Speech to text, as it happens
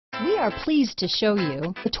We are pleased to show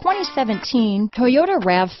you the 2017 Toyota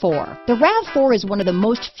RAV4. The RAV4 is one of the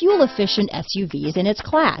most fuel-efficient SUVs in its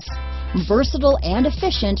class. Versatile and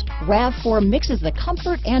efficient, RAV4 mixes the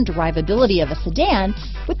comfort and drivability of a sedan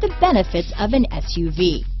with the benefits of an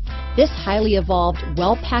SUV. This highly evolved,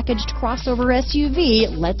 well-packaged crossover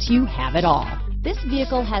SUV lets you have it all. This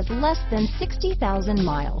vehicle has less than 60,000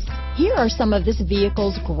 miles. Here are some of this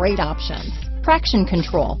vehicle's great options: traction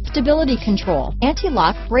control, stability control,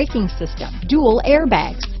 anti-lock braking system, dual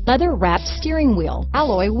airbags, leather-wrapped steering wheel,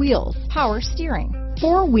 alloy wheels, power steering,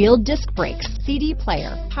 four-wheel disc brakes, CD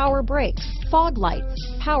player, power brakes, fog lights,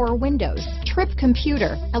 power windows, trip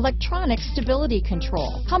computer, electronic stability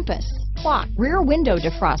control, compass, clock, rear window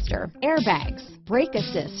defroster, airbags, brake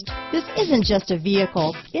assist. This isn't just a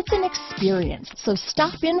vehicle, it's an experience. So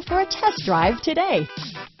stop in for a test drive today.